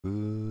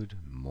Good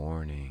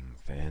morning,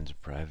 fans of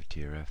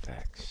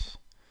PrivateerFX.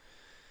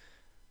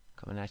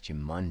 Coming at you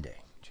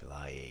Monday,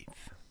 July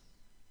 8th.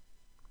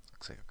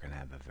 Looks like we're going to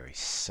have a very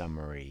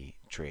summery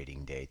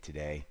trading day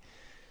today,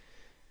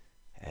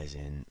 as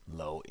in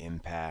low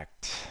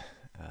impact,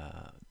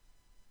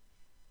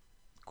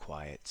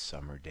 quiet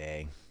summer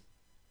day.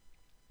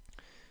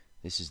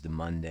 This is the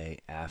Monday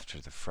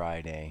after the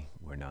Friday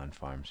where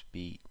non-farms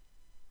beat.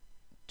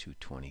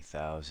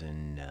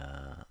 220,000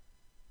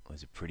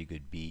 was a pretty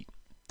good beat.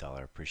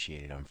 Dollar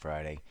appreciated on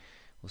Friday.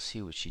 We'll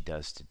see what she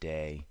does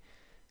today.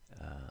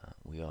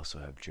 We also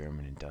have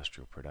German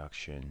industrial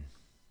production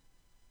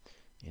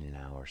in an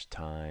hour's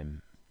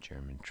time,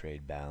 German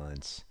trade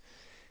balance.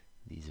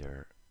 These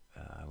are,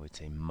 I would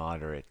say,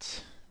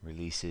 moderate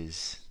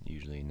releases,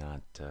 usually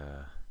not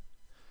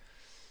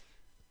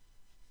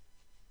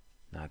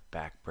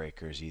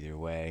backbreakers either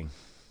way.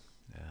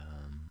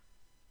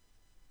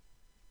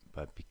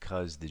 But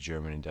because the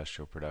German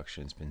industrial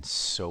production has been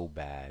so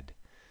bad,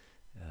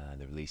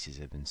 the releases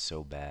have been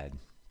so bad,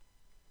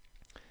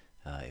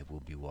 it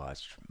will be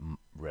watched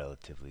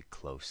relatively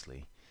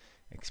closely,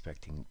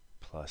 expecting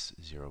plus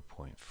 0.4.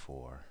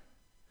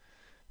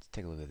 Let's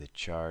take a look at the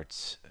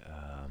charts.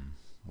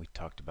 We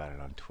talked about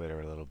it on Twitter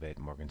a little bit.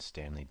 Morgan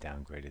Stanley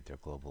downgraded their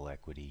global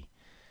equity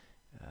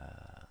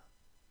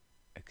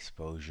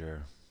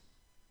exposure.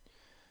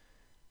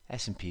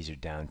 S&Ps are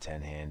down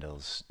 10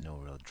 handles, no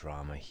real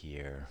drama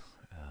here.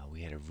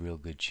 We had a real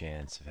good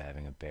chance of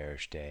having a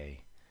bearish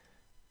day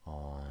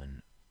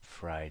on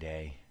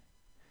Friday.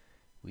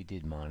 We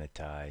did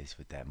monetize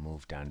with that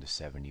move down to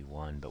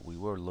 71, but we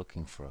were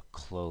looking for a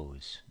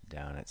close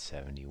down at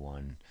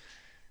 71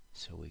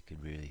 so we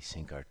could really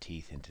sink our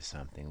teeth into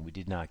something. We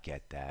did not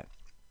get that.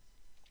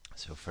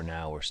 So for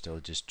now, we're still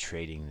just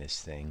trading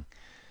this thing.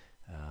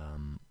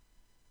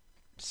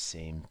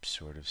 Same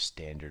sort of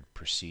standard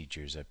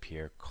procedures up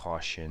here.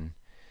 Caution.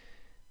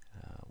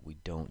 We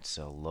don't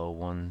sell low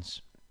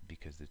ones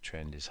because the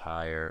trend is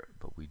higher,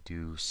 but we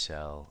do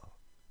sell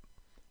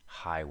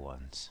high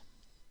ones.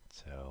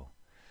 So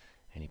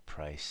any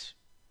price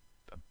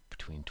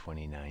between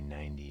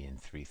 $29.90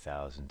 and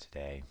 $3,000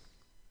 today,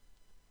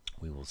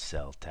 we will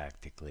sell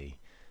tactically,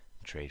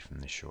 trade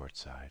from the short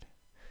side.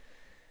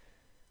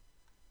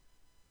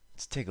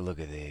 Let's take a look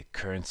at the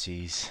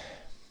currencies.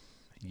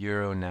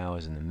 Euro now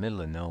is in the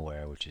middle of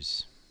nowhere, which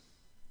is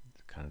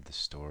kind of the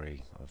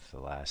story of the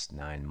last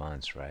 9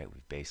 months, right?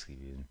 We've basically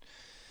been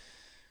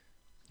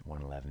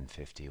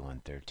 111.50,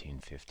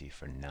 113.50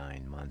 for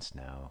 9 months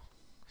now.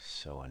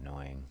 So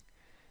annoying.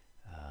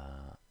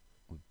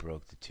 We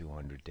broke the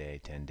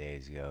 200-day 10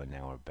 days ago.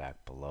 Now we're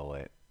back below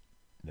it.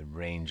 The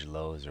range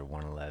lows are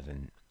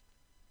 111.10.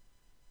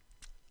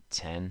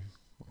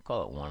 We'll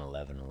call it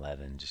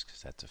 111.11 just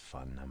because that's a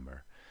fun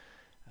number.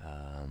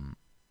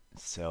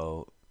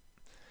 So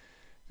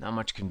not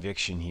much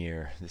conviction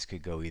here. This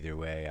could go either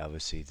way.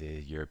 Obviously,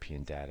 the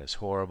European data is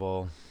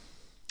horrible.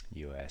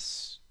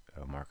 U.S.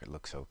 market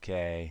looks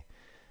okay.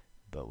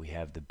 But we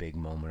have the big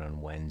moment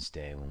on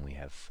Wednesday when we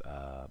have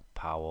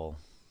Powell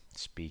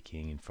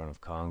speaking in front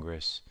of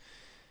Congress.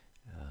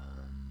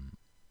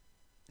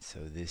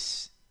 So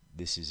this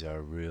is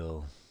our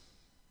real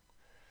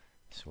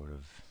sort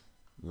of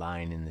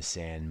line in the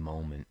sand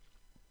moment.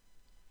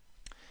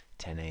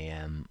 10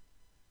 a.m.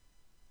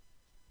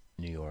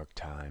 New York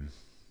time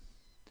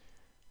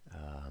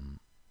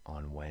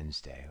on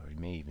Wednesday, or we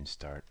may even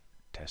start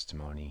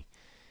testimony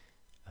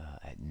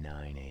at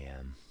 9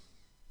 a.m.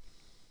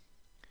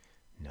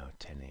 No,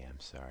 10 a.m.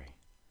 Sorry,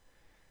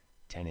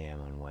 10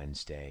 a.m. on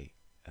Wednesday.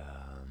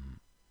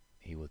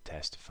 He will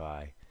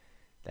testify.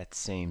 That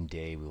same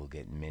day, we will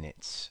get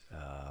minutes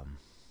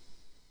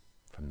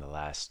from the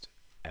last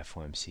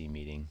FOMC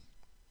meeting.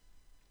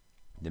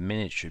 The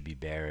minutes should be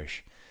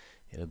bearish.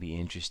 It'll be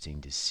interesting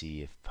to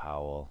see if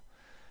Powell,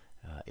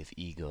 if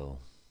ego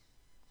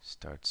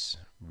starts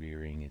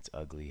rearing its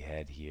ugly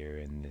head here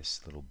in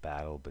this little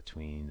battle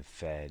between the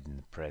Fed and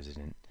the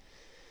president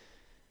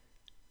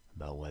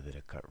about whether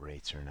to cut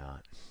rates or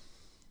not.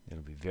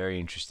 It'll be very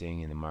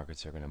interesting, and the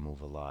markets are going to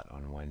move a lot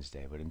on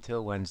Wednesday. But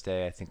until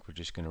Wednesday, I think we're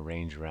just going to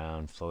range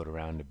around, float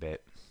around a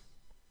bit.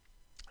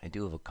 I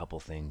do have a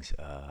couple things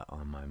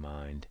on my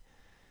mind.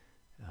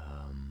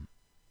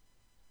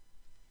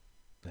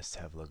 Let's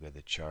have a look at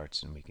the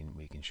charts, and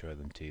we can show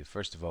them to you.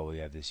 First of all, we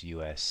have this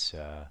U.S.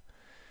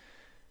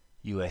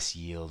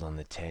 yield on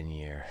the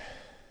 10-year.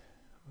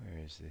 Where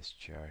is this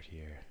chart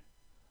here?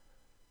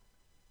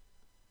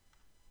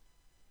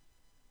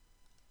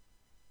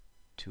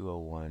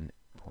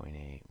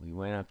 201.8. We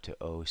went up to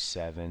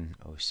 07,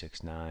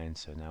 069,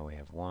 so now we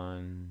have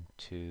 1,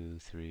 2,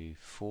 3,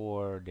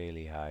 4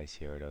 daily highs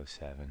here at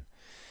 07.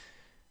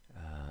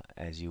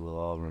 As you will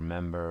all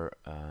remember,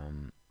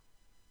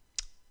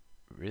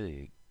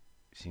 really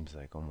seems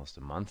like almost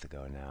a month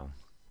ago now,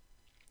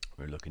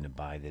 we're looking to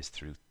buy this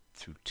through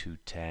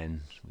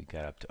 210. We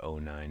got up to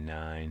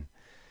 099.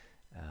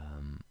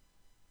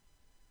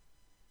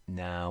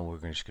 Now we're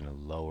just going to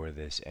lower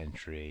this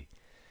entry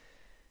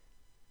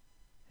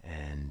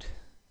and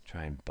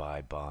try and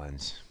buy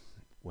bonds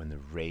when the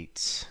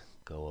rates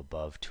go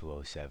above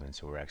 207.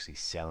 So we're actually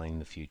selling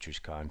the futures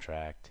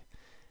contract.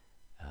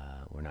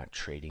 We're not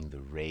trading the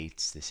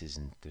rates.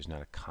 There's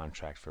not a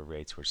contract for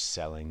rates. We're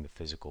selling the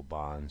physical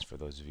bonds, for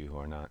those of you who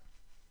are not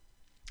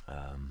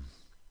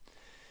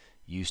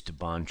used to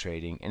bond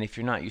trading. And if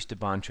you're not used to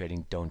bond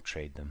trading, don't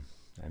trade them.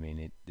 I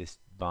mean,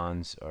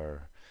 bonds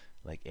are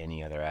like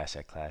any other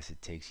asset class.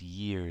 It takes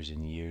years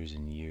and years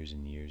and years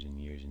and years and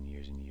years and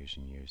years and years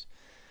and years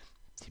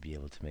to be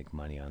able to make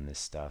money on this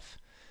stuff.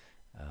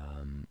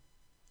 And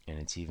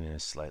it's even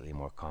slightly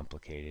more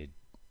complicated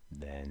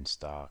than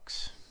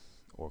stocks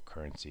or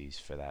currencies,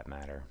 for that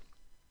matter.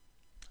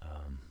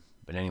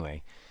 But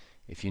anyway,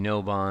 if you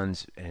know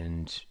bonds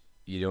and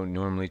you don't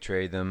normally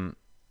trade them,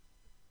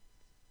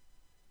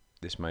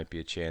 this might be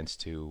a chance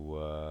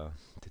to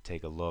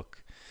take a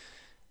look.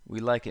 We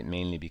like it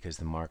mainly because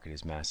the market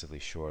is massively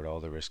short.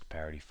 All the risk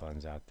parity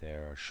funds out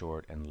there are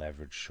short and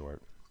leveraged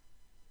short.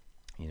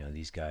 You know,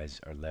 these guys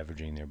are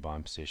leveraging their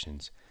bond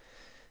positions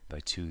by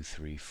 2,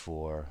 3,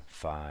 4,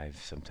 5,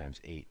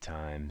 sometimes 8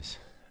 times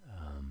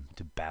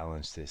to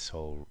balance this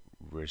whole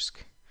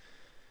risk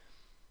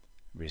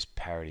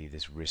parity,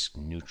 this risk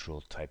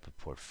neutral type of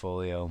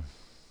portfolio.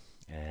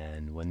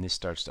 And when this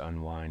starts to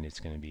unwind, it's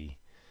going to be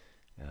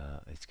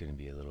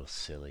a little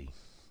silly,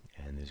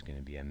 and there's going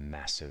to be a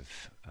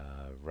massive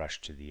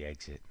rush to the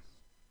exit.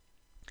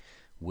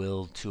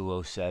 Will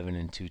 207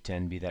 and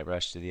 210 be that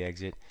rush to the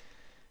exit?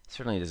 It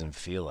certainly doesn't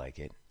feel like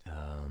it.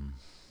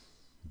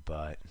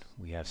 But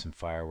we have some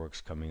fireworks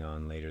coming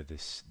on later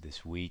this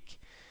week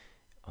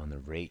on the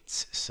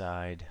rates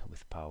side,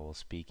 with Powell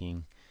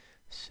speaking.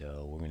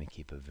 So we're going to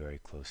keep a very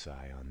close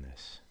eye on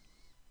this.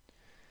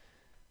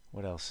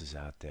 What else is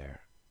out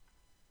there?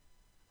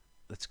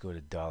 Let's go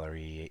to dollar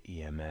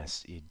EM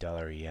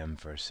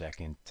for a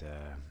second.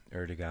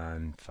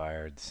 Erdogan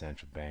fired the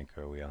central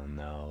banker, we all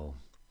know.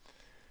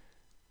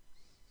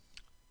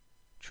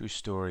 True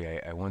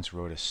story, I once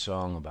wrote a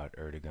song about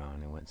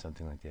Erdogan. It went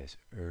something like this.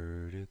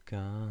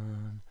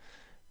 Erdogan,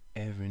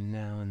 every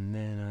now and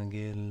then I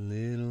get a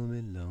little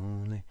bit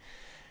lonely.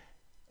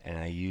 And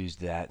I used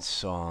that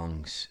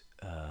song's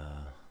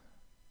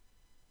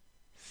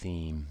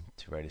theme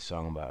to write a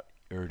song about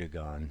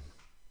Erdogan.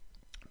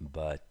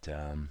 But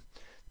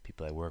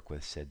people I work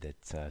with said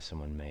that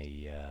someone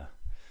may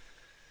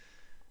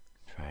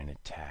try and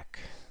attack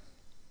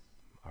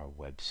our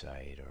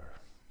website, or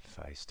if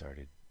I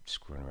started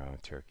screwing around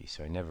with Turkey.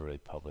 So I never really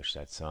published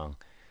that song.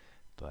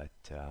 But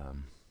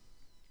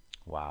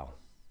wow,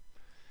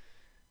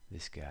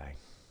 this guy,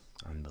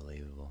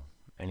 unbelievable.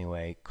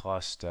 Anyway,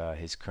 cost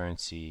his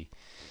currency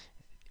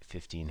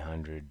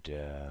 1,500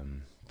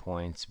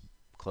 points,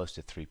 close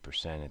to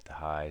 3% at the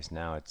highs.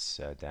 Now it's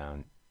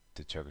down.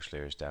 The Turkish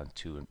lira is down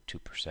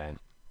 2%.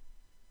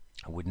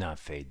 I would not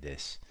fade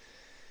this.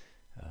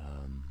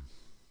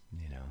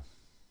 You know,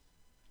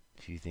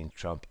 if you think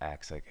Trump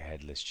acts like a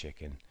headless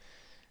chicken,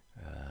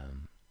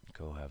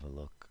 go have a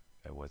look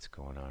at what's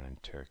going on in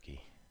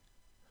Turkey.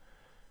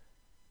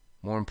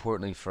 More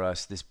importantly for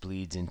us, this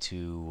bleeds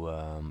into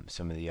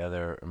some of the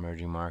other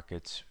emerging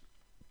markets.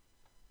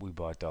 We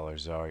bought dollar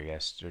ZAR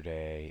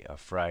yesterday,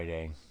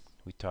 Friday.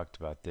 We talked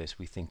about this.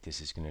 We think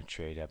this is going to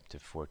trade up to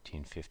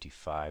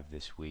 14.55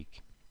 this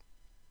week.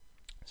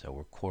 So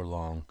we're core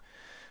long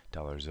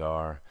dollar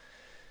ZAR.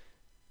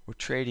 We're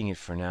trading it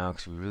for now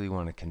because we really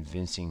want a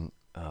convincing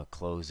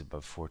close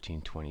above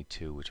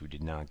 14.22, which we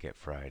did not get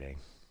Friday.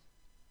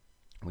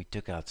 We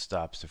took out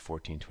stops to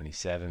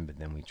 14.27, but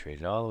then we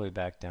traded all the way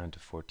back down to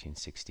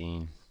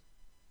 14.16.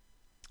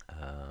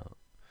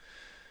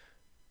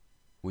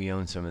 We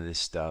own some of this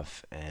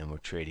stuff, and we're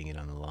trading it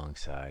on the long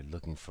side,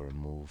 looking for a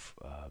move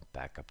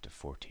back up to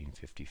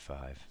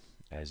 14.55.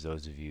 As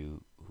those of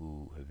you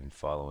who have been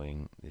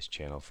following this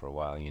channel for a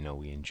while, you know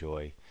we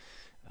enjoy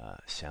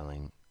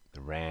selling the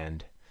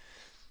rand,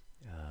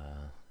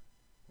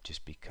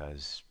 just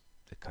because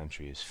the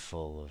country is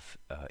full of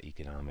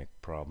economic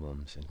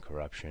problems and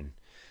corruption.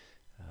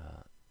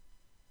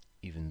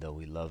 Even though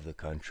we love the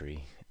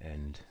country,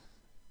 and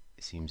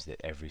it seems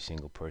that every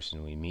single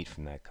person we meet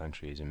from that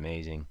country is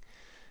amazing,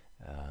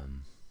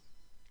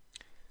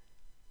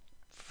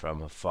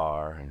 from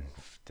afar, and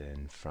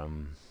then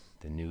from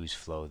the news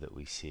flow that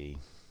we see,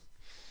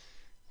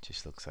 it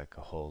just looks like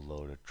a whole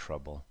load of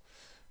trouble.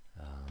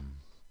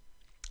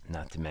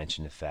 Not to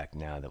mention the fact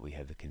now that we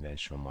have the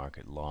conventional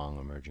market long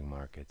emerging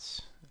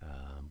markets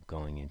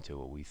going into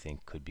what we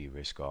think could be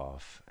risk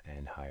off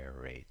and higher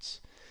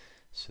rates.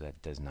 So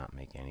that does not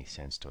make any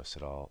sense to us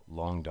at all.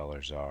 Long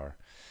dollars are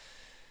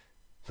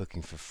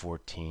looking for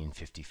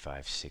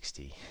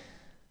 14.5560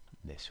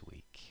 this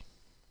week.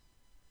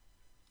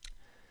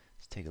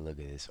 Let's take a look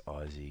at this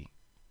Aussie.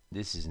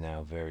 This is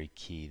now very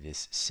key,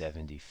 this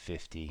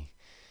 70.50. We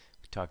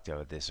talked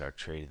about this, our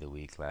trade of the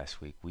week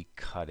last week. We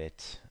cut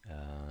it,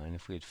 and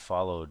if we had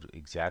followed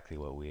exactly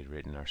what we had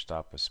written, our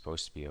stop was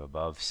supposed to be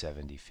above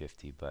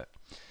 70.50, but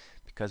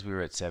because we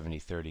were at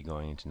 70.30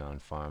 going into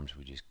non-farms,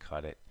 we just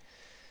cut it.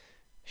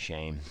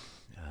 Shame.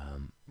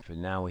 But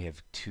now we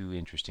have two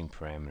interesting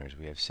parameters.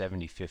 We have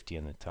 70-50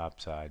 on the top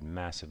side,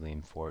 massively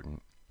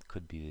important.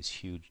 Could be this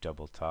huge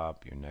double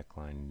top. Your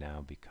neckline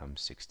now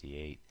becomes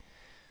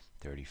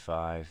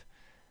 68.35.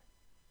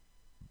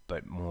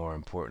 But more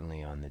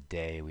importantly, on the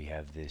day, we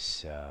have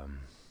this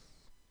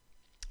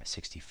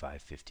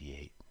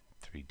 65.58,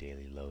 3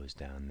 daily lows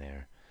down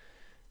there.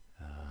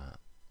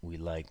 We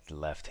like the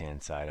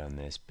left-hand side on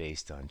this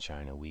based on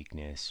China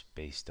weakness,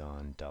 based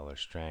on dollar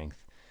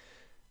strength.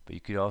 But you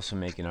could also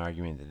make an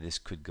argument that this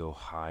could go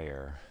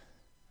higher,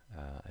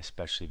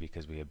 especially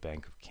because we have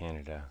Bank of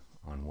Canada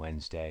on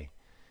Wednesday.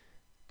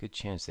 Good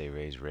chance they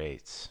raise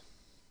rates.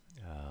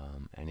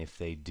 And if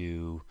they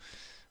do,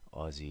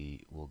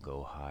 Aussie will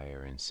go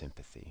higher in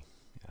sympathy.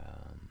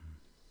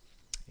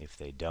 If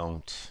they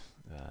don't,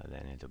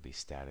 then it'll be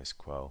status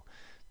quo.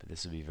 But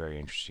this will be very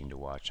interesting to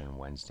watch on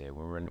Wednesday.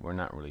 We're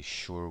not really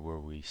sure where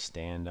we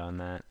stand on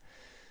that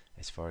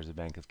as far as the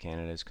Bank of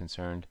Canada is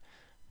concerned,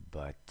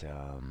 but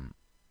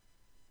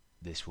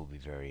this will be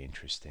very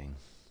interesting.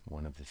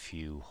 One of the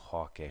few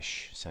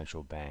hawkish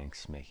central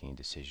banks making a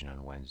decision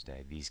on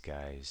Wednesday. These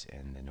guys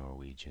and the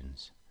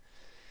Norwegians.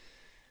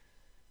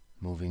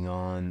 Moving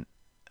on,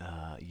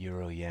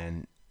 Euro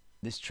Yen.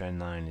 This trend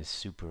line is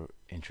super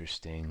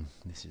interesting.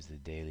 This is the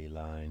daily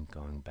line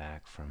going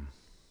back from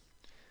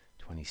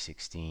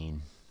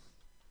 2016.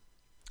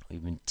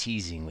 We've been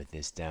teasing with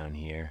this down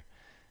here.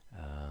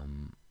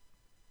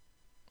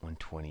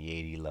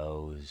 120.80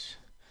 lows.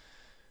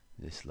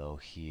 This low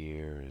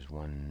here is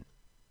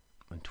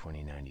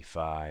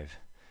 120.95.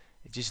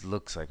 It just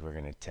looks like we're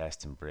going to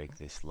test and break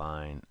this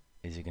line.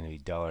 Is it going to be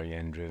dollar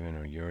yen driven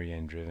or euro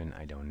yen driven?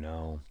 I don't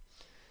know.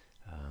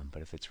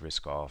 But if it's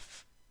risk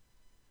off,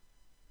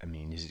 I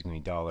mean, is it going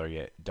to be dollar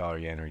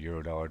yen or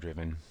euro dollar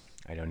driven?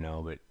 I don't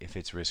know. But if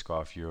it's risk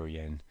off, euro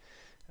yen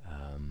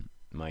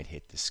might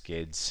hit the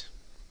skids.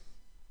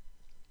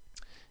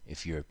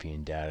 If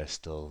European data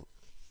still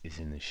is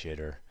in the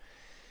shitter.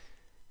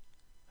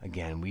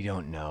 Again, we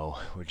don't know.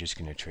 We're just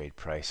going to trade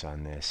price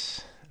on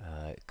this.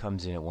 It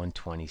comes in at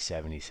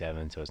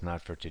 120.77, so it's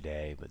not for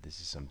today, but this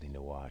is something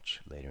to watch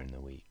later in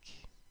the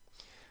week.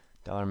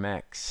 Dollar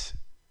MEX.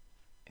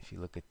 If you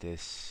look at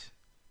this,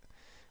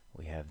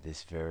 we have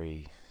this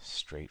very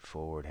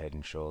straightforward head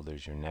and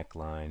shoulders. Your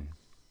neckline,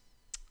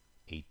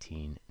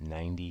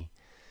 1890.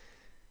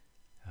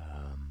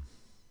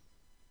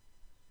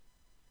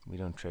 We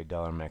don't trade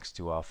dollar MEX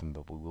too often,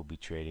 but we will be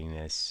trading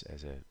this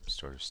as a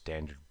sort of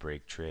standard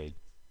break trade.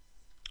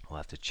 We'll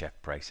have to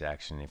check price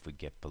action if we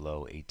get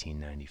below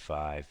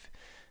 1895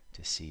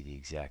 to see the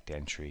exact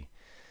entry.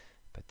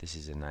 But this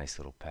is a nice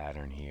little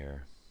pattern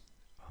here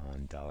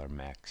on dollar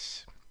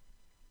MEX.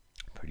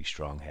 Pretty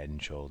strong head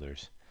and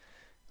shoulders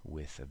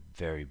with a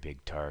very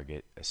big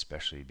target,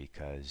 especially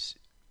because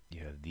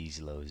you have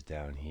these lows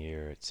down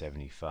here at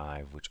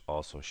 75, which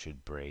also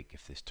should break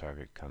if this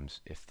target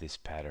comes, if this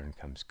pattern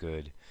comes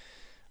good.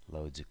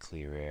 Loads of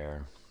clear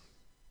air.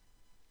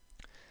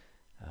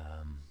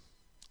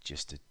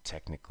 Just a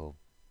technical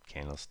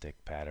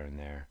candlestick pattern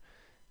there.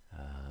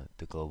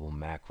 The global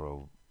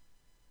macro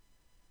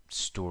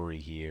story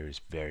here is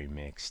very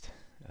mixed,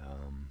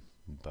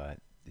 but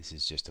this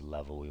is just a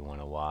level we want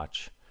to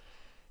watch.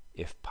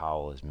 If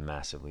Powell is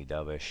massively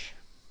dovish,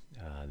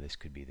 this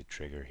could be the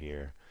trigger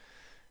here.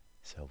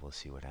 So we'll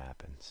see what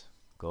happens.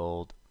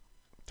 Gold,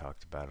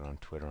 talked about it on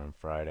Twitter on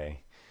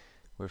Friday.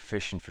 We're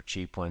fishing for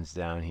cheap ones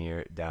down there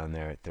at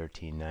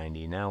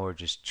 1390. Now we're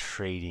just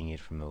trading it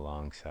from the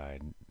long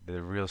side.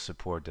 The real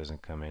support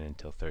doesn't come in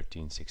until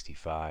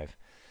 1365.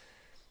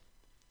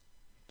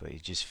 But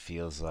it just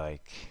feels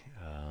like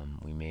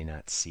we may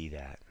not see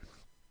that.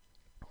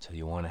 So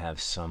you want to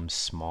have some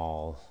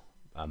small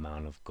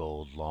amount of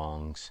gold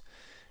longs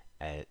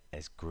at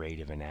as great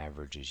of an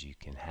average as you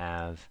can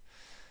have.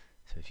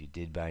 So if you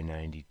did buy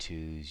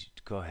 92s,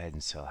 go ahead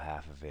and sell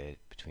half of it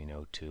between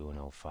 02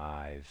 and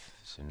 05.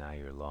 So now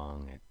you're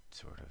long at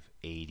sort of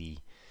 80.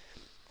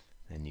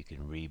 Then you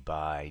can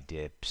rebuy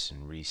dips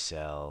and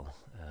resell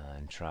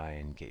and try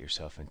and get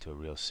yourself into a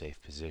real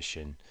safe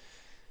position.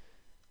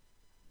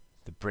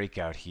 The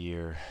breakout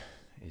here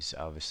is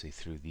obviously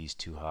through these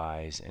two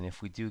highs, and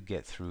if we do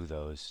get through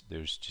those,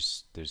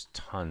 there's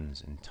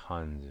tons and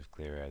tons of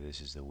clear air.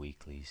 This is the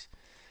weeklies.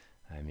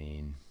 I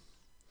mean,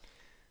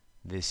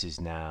 this is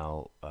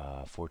now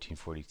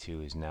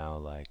 1442 is now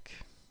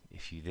like,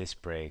 if this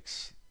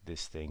breaks,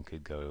 this thing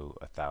could go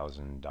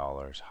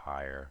 $1,000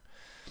 higher.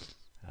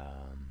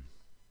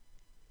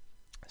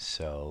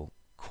 So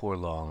core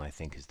long, I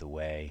think, is the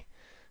way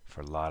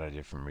for a lot of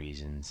different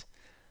reasons.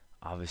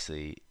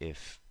 Obviously,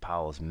 if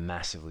Powell's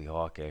massively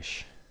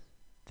hawkish,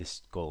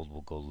 this gold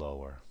will go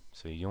lower.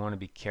 So you want to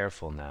be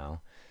careful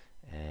now,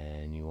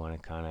 and you want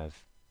to kind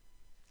of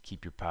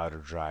keep your powder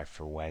dry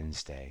for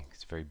Wednesday.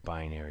 It's a very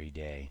binary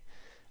day.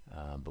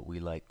 But we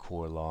like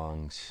core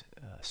longs,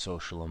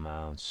 social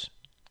amounts,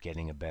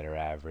 getting a better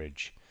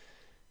average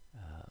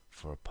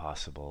for a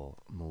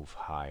possible move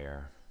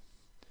higher.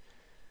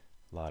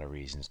 A lot of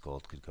reasons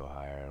gold could go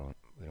higher.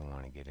 We don't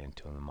want to get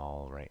into them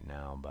all right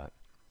now, but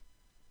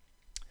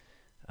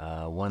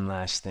One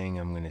last thing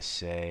I'm going to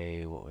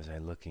say. What was I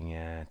looking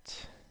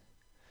at?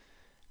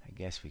 I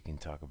guess we can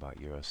talk about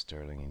Euro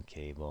Sterling and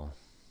cable.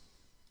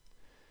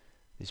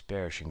 This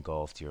bearish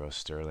engulfed Euro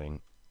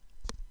Sterling.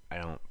 I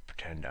don't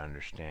pretend to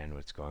understand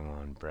what's going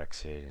on,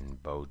 Brexit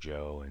and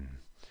Bojo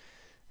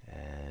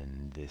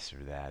and this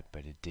or that,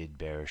 but it did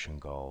bearish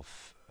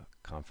engulf.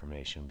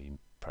 Confirmation will be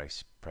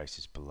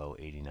prices below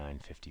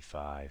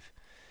 89.55.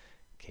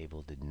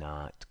 Cable did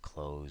not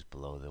close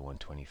below the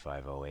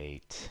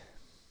 125.08.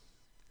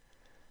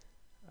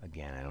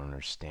 Again, I don't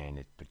understand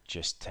it, but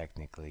just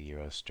technically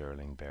Euro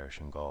Sterling bearish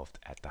engulfed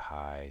at the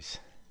highs,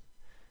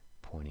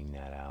 pointing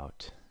that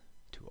out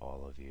to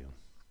all of you.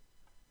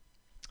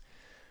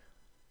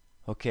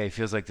 Okay,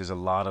 feels like there's a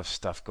lot of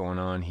stuff going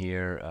on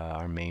here.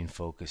 Our main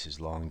focus is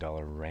long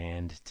dollar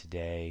rand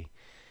today.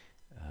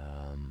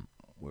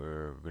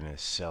 We're going to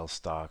sell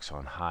stocks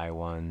on high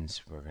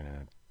ones. We're going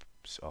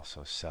to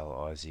also sell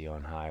Aussie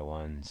on high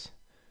ones.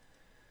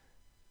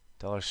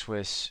 Dollar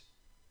Swiss,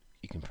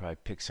 you can probably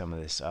pick some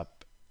of this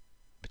up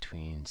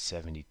between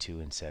 72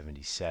 and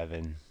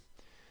 77.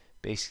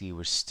 Basically,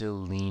 we're still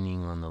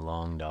leaning on the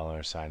long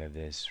dollar side of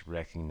this,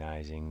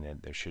 recognizing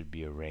that there should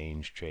be a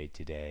range trade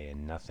today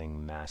and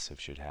nothing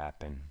massive should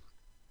happen.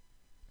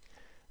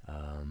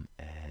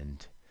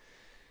 And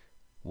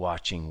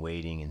watching,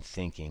 waiting, and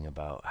thinking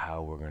about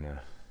how we're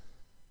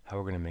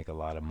gonna make a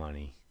lot of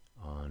money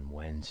on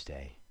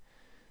Wednesday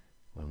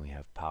when we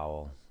have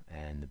Powell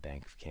and the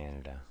Bank of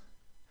Canada.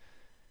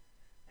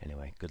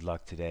 Anyway, good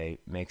luck today.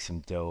 Make some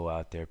dough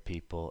out there,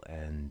 people,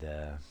 and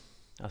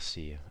I'll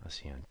see you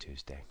on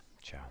Tuesday.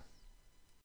 Ciao.